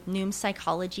you with Noom's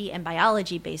psychology and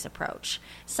biology-based approach.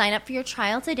 Sign up for your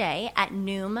trial today at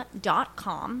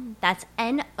Noom.com. That's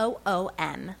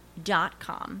Noom.com.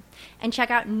 and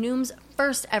check out Noom's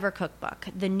first ever cookbook,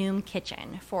 The Noom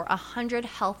Kitchen, for 100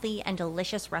 healthy and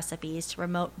delicious recipes to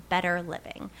promote better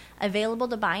living. Available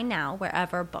to buy now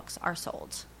wherever books are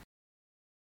sold.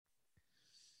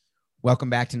 Welcome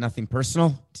back to Nothing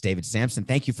Personal. It's David Samson.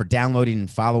 Thank you for downloading and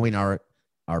following our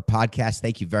podcast.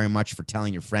 Thank you very much for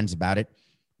telling your friends about it.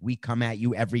 We come at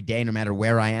you every day, no matter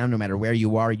where I am, no matter where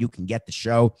you are, you can get the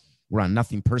show. We're on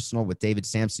Nothing Personal with David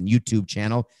Samson YouTube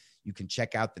channel. You can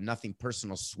check out the Nothing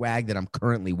Personal swag that I'm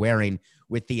currently wearing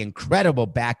with the incredible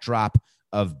backdrop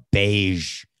of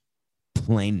beige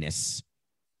plainness.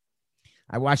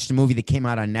 I watched a movie that came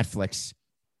out on Netflix.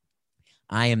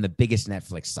 I am the biggest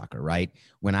Netflix sucker, right?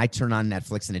 When I turn on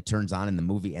Netflix and it turns on in the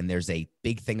movie and there's a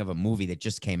big thing of a movie that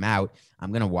just came out,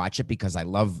 I'm going to watch it because I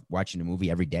love watching a movie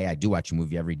every day. I do watch a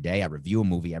movie every day. I review a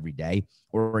movie every day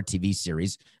or a TV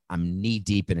series. I'm knee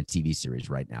deep in a TV series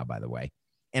right now, by the way.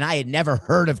 And I had never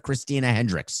heard of Christina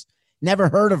Hendricks. Never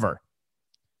heard of her.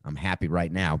 I'm happy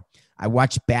right now. I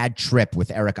watched Bad Trip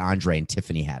with Eric Andre and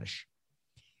Tiffany Haddish.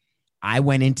 I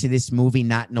went into this movie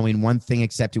not knowing one thing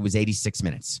except it was 86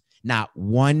 minutes. Not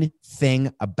one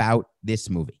thing about this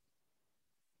movie.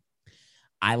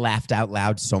 I laughed out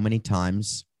loud so many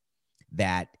times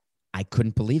that I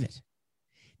couldn't believe it.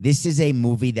 This is a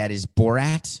movie that is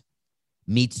Borat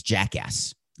meets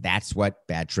Jackass. That's what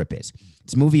Bad Trip is.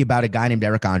 It's a movie about a guy named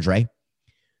Eric Andre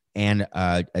and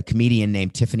a comedian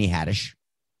named Tiffany Haddish.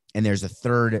 And there's a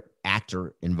third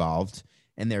actor involved.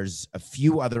 And there's a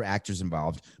few other actors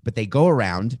involved. But they go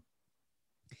around.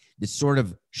 The sort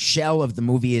of shell of the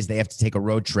movie is they have to take a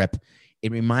road trip.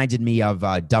 It reminded me of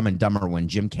Dumb and Dumber when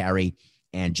Jim Carrey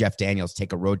and Jeff Daniels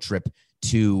take a road trip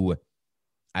to,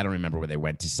 I don't remember where they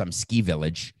went, to some ski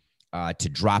village to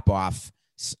drop off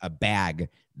a bag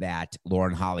that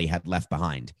Lauren Holly had left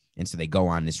behind. And so they go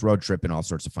on this road trip and all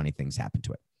sorts of funny things happen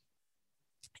to it.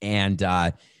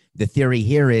 And the theory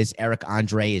here is Eric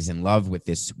Andre is in love with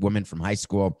this woman from high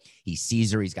school. He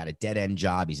sees her. He's got a dead-end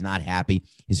job. He's not happy.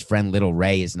 His friend Little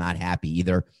Ray is not happy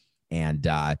either. And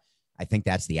I think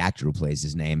that's the actor who plays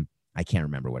his name. I can't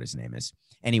remember what his name is.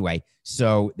 Anyway,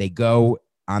 so they go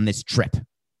on this trip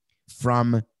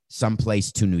from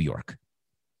someplace to New York.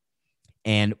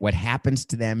 And what happens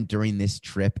to them during this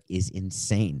trip is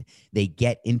insane. They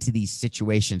get into these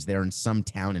situations. They're in some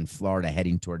town in Florida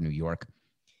heading toward New York.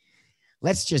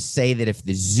 Let's just say that if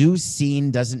the zoo scene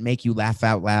doesn't make you laugh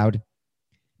out loud,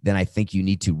 then I think you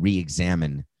need to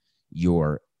re-examine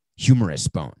your humorous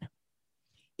bone.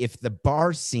 If the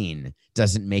bar scene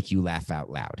doesn't make you laugh out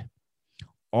loud,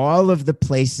 all of the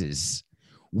places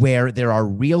where there are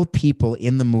real people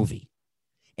in the movie,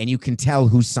 and you can tell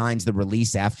who signs the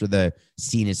release after the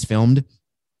scene is filmed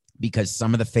because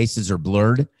some of the faces are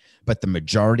blurred, but the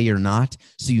majority are not.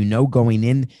 So you know going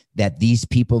in that these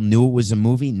people knew it was a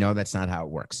movie. No, that's not how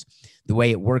it works. The way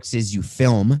it works is you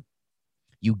film,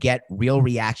 you get real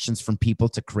reactions from people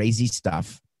to crazy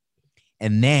stuff,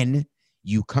 and then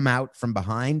you come out from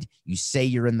behind, you say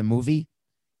you're in the movie,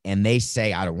 and they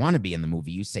say, I don't want to be in the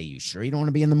movie. You say, you sure you don't want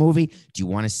to be in the movie? Do you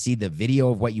want to see the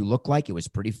video of what you look like? It was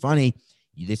pretty funny.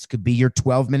 This could be your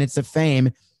 12 minutes of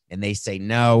fame. And they say,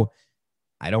 no,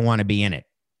 I don't want to be in it.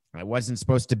 I wasn't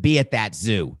supposed to be at that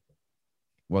zoo.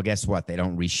 Well, guess what? They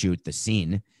don't reshoot the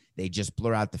scene. They just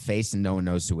blur out the face and no one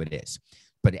knows who it is.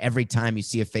 But every time you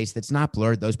see a face that's not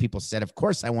blurred, those people said, of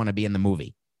course I want to be in the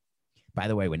movie. By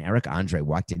the way, when Eric Andre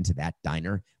walked into that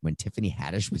diner, when Tiffany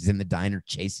Haddish was in the diner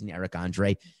chasing Eric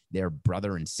Andre, their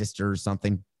brother and sister or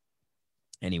something.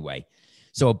 Anyway,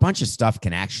 so a bunch of stuff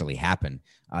can actually happen.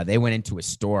 They went into a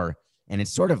store, and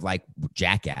it's sort of like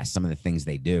Jackass, some of the things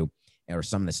they do, or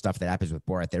some of the stuff that happens with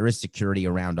Borat. There is security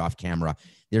around off camera.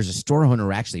 There's a store owner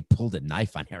who actually pulled a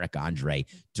knife on Eric Andre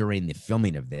during the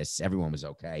filming of this. Everyone was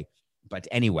okay. But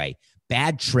anyway,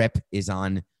 Bad Trip is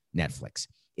on Netflix.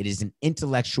 It is an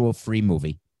intellectual free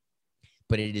movie,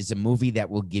 but it is a movie that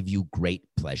will give you great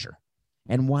pleasure.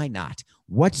 And why not?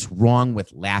 What's wrong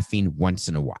with laughing once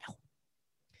in a while?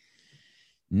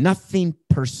 Nothing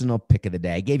personal pick of the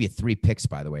day. I gave you 3 picks,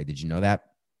 by the way. Did you know that?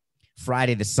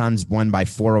 Friday, the Suns won by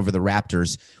 4 over the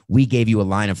Raptors. We gave you a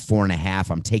line of 4.5.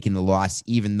 I'm taking the loss,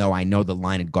 even though I know the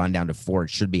line had gone down to 4. It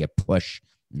should be a push.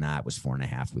 Nah, it was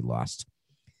 4.5. We lost.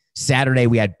 Saturday,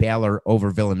 we had Baylor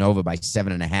over Villanova by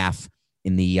 7.5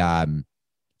 in the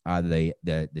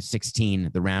 16,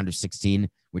 the round of 16,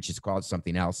 which is called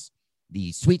something else.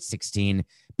 The Sweet 16,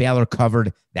 Baylor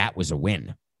covered. That was a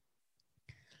win.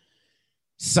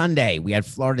 Sunday, we had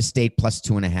Florida State plus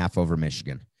 2.5 over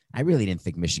Michigan. I really didn't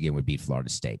think Michigan would beat Florida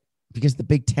State because the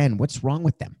Big Ten, what's wrong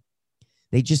with them?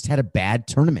 They just had a bad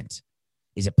tournament.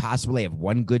 Is it possible they have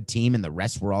one good team and the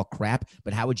rest were all crap?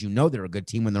 But how would you know they're a good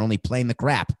team when they're only playing the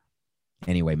crap?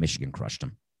 Anyway, Michigan crushed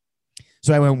them.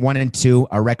 So I went 1-2.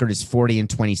 Our record is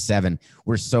 40-27.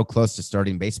 We're so close to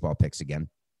starting baseball picks again.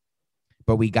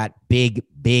 But we got big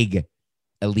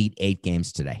Elite Eight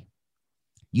games today.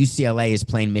 UCLA is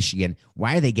playing Michigan.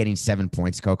 Why are they getting 7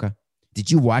 points, Coca? Did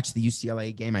you watch the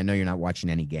UCLA game? I know you're not watching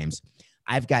any games.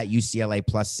 I've got UCLA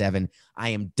 +7. I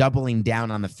am doubling down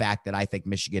on the fact that I think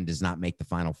Michigan does not make the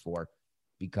Final Four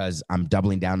because I'm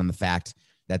doubling down on the fact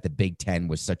that the Big Ten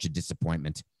was such a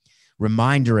disappointment.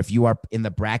 Reminder, if you are in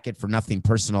the bracket for Nothing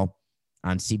Personal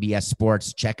on CBS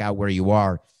Sports, check out where you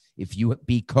are. If you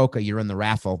beat Coca, you're in the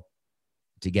raffle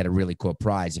to get a really cool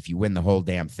prize. If you win the whole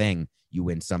damn thing, you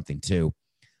win something too.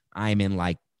 I'm in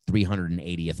like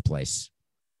 380th place.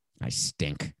 I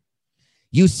stink.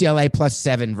 UCLA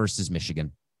 +7 versus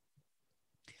Michigan.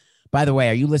 By the way,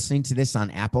 are you listening to this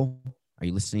on Apple? Are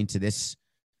you listening to this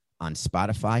on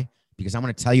Spotify? Because I'm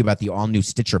going to tell you about the all-new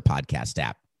Stitcher podcast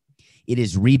app. It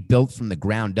is rebuilt from the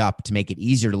ground up to make it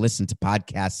easier to listen to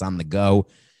podcasts on the go.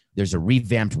 There's a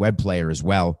revamped web player as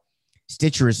well.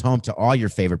 Stitcher is home to all your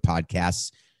favorite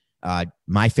podcasts.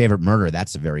 My Favorite Murder,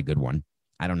 that's a very good one.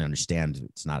 I don't understand.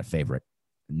 It's not a favorite.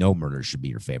 No murder should be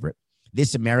your favorite.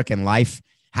 This American Life,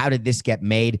 How Did This Get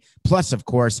Made? Plus, of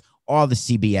course, all the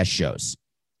CBS shows.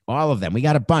 All of them. We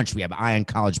got a bunch. We have Eye on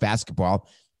College Basketball,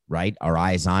 right? Our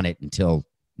eye is on it until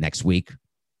next week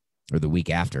or the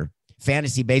week after.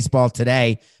 Fantasy Baseball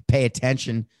Today. Pay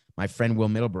attention. My friend Will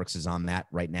Middlebrooks is on that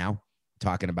right now,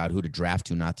 talking about who to draft,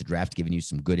 who not to draft, giving you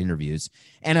some good interviews.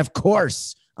 And, of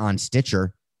course, on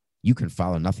Stitcher, you can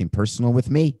follow Nothing Personal with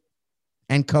me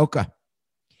and Coca.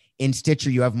 In Stitcher,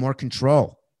 you have more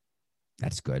control.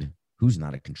 That's good. Who's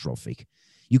not a control freak?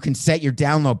 You can set your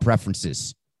download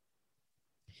preferences.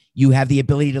 You have the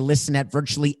ability to listen at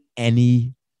virtually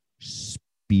any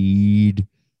speed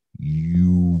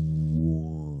you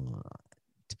want.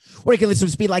 Or you can listen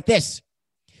to speed like this.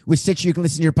 With Stitcher, you can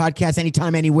listen to your podcast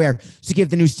anytime, anywhere. So give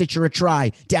the new Stitcher a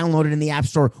try. Download it in the App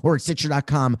Store or at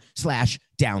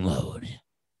Stitcher.com/download.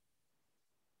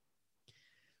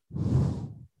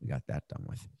 We got that done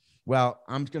with. Well,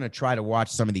 I'm going to try to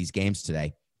watch some of these games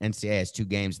today. NCAA has 2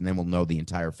 games, and then we'll know the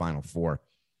entire Final Four.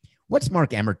 What's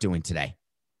Mark Emmert doing today?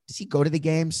 Does he go to the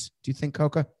games? Do you think,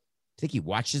 Coca? Do you think he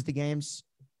watches the games?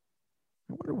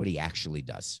 I wonder what he actually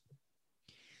does.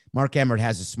 Mark Emmert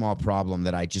has a small problem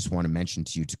that I just want to mention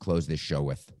to you to close this show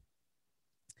with.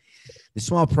 The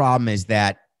small problem is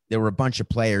that there were a bunch of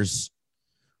players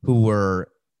who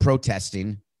were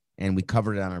protesting, and we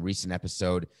covered it on a recent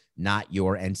episode, not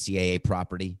your NCAA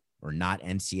property, or not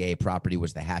NCAA property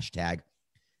was the hashtag.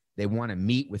 They want to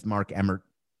meet with Mark Emmert.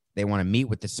 They want to meet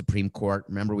with the Supreme Court.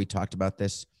 Remember, we talked about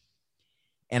this.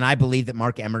 And I believe that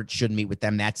Mark Emmert should meet with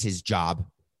them. That's his job.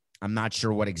 I'm not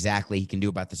sure what exactly he can do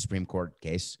about the Supreme Court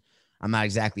case. I'm not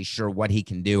exactly sure what he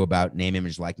can do about name,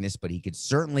 image, likeness, but he could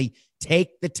certainly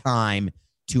take the time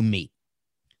to meet.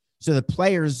 So the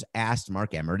players asked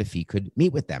Mark Emmert if he could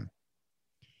meet with them.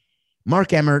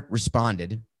 Mark Emmert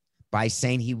responded by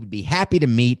saying he would be happy to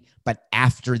meet, but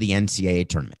after the NCAA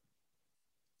tournament.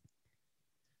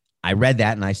 I read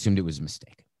that and I assumed it was a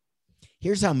mistake.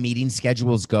 Here's how meeting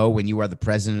schedules go when you are the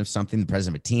president of something, the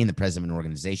president of a team, the president of an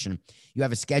organization. You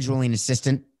have a scheduling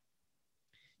assistant.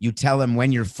 You tell them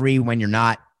when you're free, when you're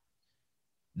not.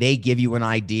 They give you an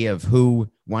idea of who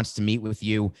wants to meet with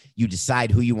you. You decide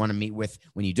who you want to meet with.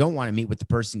 When you don't want to meet with the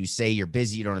person, you say you're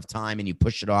busy, you don't have time, and you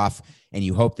push it off, and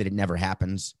you hope that it never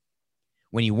happens.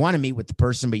 When you want to meet with the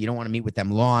person, but you don't want to meet with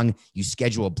them long, you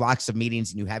schedule blocks of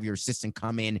meetings and you have your assistant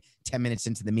come in 10 minutes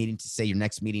into the meeting to say your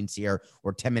next meeting's here,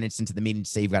 or 10 minutes into the meeting to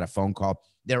say you've got a phone call.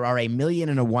 There are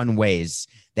 1,000,001 ways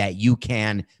that you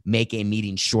can make a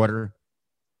meeting shorter,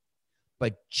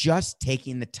 but just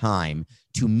taking the time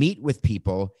to meet with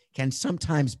people can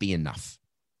sometimes be enough.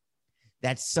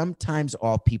 That's sometimes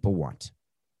all people want.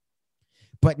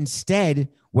 But instead,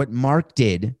 what Mark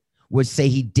did was say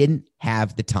he didn't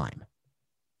have the time.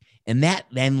 And that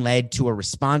then led to a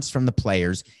response from the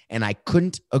players, and I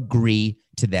couldn't agree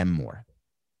to them more.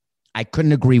 I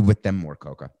couldn't agree with them more,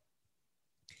 Coca.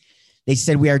 They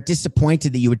said, "We are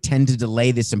disappointed that you intend to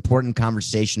delay this important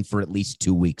conversation for at least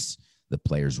 2 weeks," the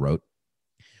players wrote.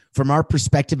 "From our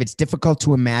perspective, it's difficult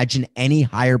to imagine any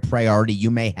higher priority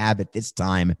you may have at this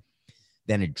time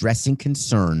than addressing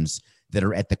concerns that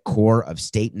are at the core of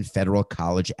state and federal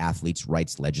college athletes'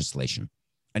 rights legislation,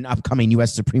 an upcoming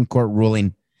U.S. Supreme Court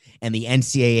ruling, and the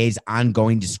NCAA's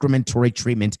ongoing discriminatory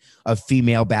treatment of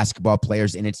female basketball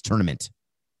players in its tournament.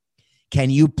 Can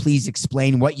you please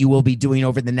explain what you will be doing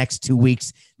over the next 2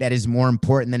 weeks that is more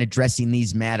important than addressing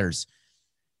these matters?"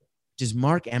 Does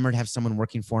Mark Emmert have someone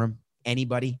working for him?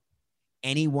 Anybody?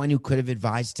 Anyone who could have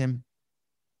advised him?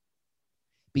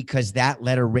 Because that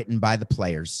letter written by the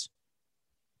players,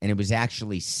 and it was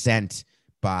actually sent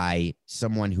by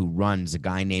someone who runs, a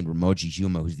guy named Ramoji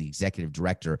Juma, who's the executive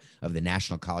director of the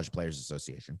National College Players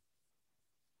Association.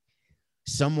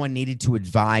 Someone needed to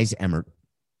advise Emmert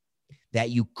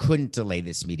that you couldn't delay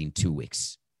this meeting 2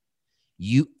 weeks.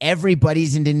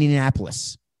 Everybody's in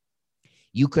Indianapolis.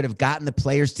 You could have gotten the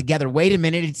players together. Wait a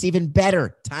minute, it's even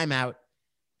better. Timeout.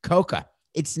 Coca,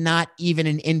 it's not even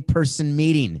an in-person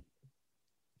meeting.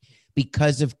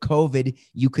 Because of COVID,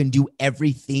 you can do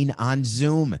everything on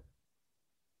Zoom.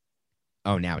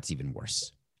 Oh, now it's even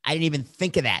worse. I didn't even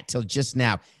think of that till just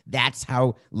now. That's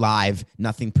how live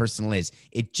Nothing Personal is.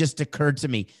 It just occurred to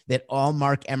me that all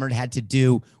Mark Emmert had to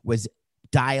do was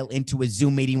dial into a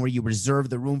Zoom meeting where you reserve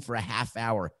the room for a half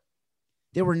hour.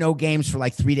 There were no games for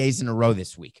like 3 days in a row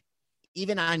this week.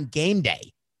 Even on game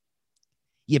day,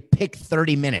 you pick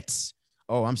 30 minutes.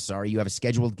 Oh, I'm sorry, you have a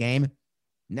scheduled game?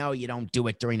 No, you don't do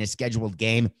it during a scheduled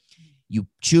game. You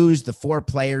choose the 4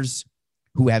 players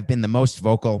who have been the most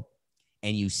vocal,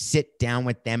 and you sit down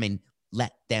with them and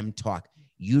let them talk.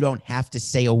 You don't have to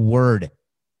say a word.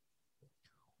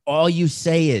 All you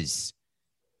say is,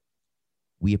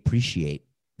 we appreciate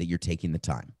that you're taking the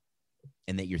time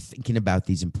and that you're thinking about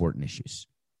these important issues.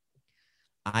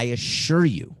 I assure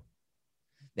you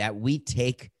that we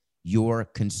take your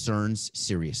concerns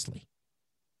seriously.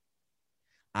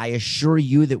 I assure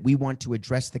you that we want to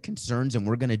address the concerns, and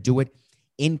we're going to do it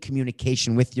in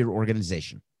communication with your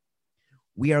organization.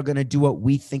 We are going to do what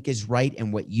we think is right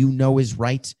and what you know is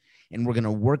right, and we're going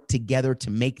to work together to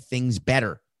make things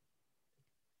better.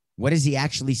 What is he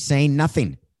actually saying?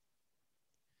 Nothing.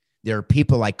 There are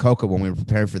people like Coca, when we were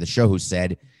preparing for the show, who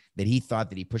said that he thought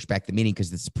that he pushed back the meeting because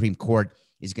the Supreme Court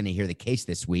is going to hear the case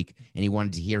this week, and he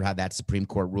wanted to hear how that Supreme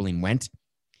Court ruling went.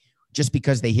 Just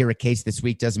because they hear a case this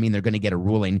week doesn't mean they're going to get a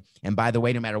ruling. And by the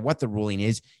way, no matter what the ruling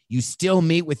is, you still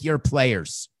meet with your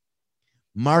players.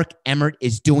 Mark Emmert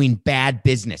is doing bad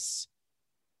business.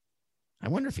 I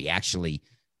wonder if he actually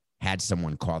had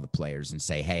someone call the players and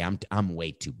say, hey, I'm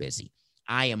way too busy.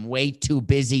 I am way too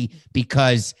busy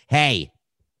because, hey,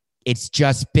 it's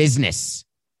just business.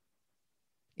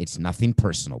 It's nothing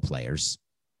personal, players.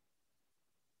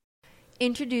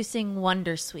 Introducing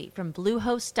Wondersuite from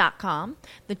Bluehost.com,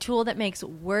 the tool that makes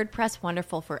WordPress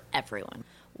wonderful for everyone.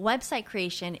 Website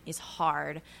creation is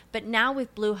hard, but now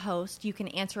with Bluehost, you can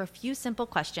answer a few simple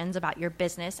questions about your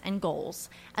business and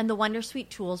goals, and the Wondersuite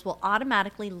tools will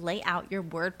automatically lay out your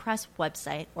WordPress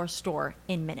website or store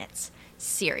in minutes.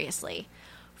 Seriously.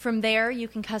 From there, you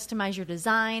can customize your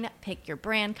design, pick your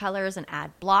brand colors, and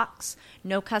add blocks.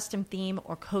 No custom theme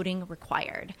or coding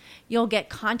required. You'll get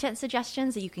content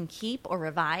suggestions that you can keep or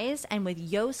revise, and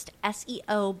with Yoast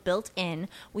SEO built in,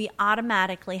 we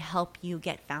automatically help you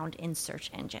get found in search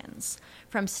engines.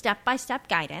 From step-by-step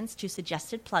guidance to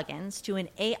suggested plugins to an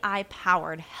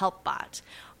AI-powered help bot,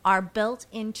 our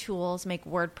built-in tools make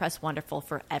WordPress wonderful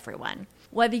for everyone.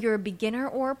 Whether you're a beginner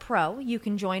or a pro, you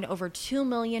can join over 2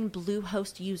 million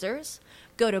Bluehost users.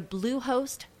 Go to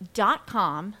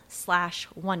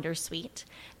bluehost.com/wondersuite.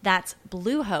 That's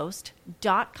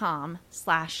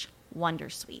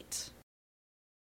bluehost.com/wondersuite.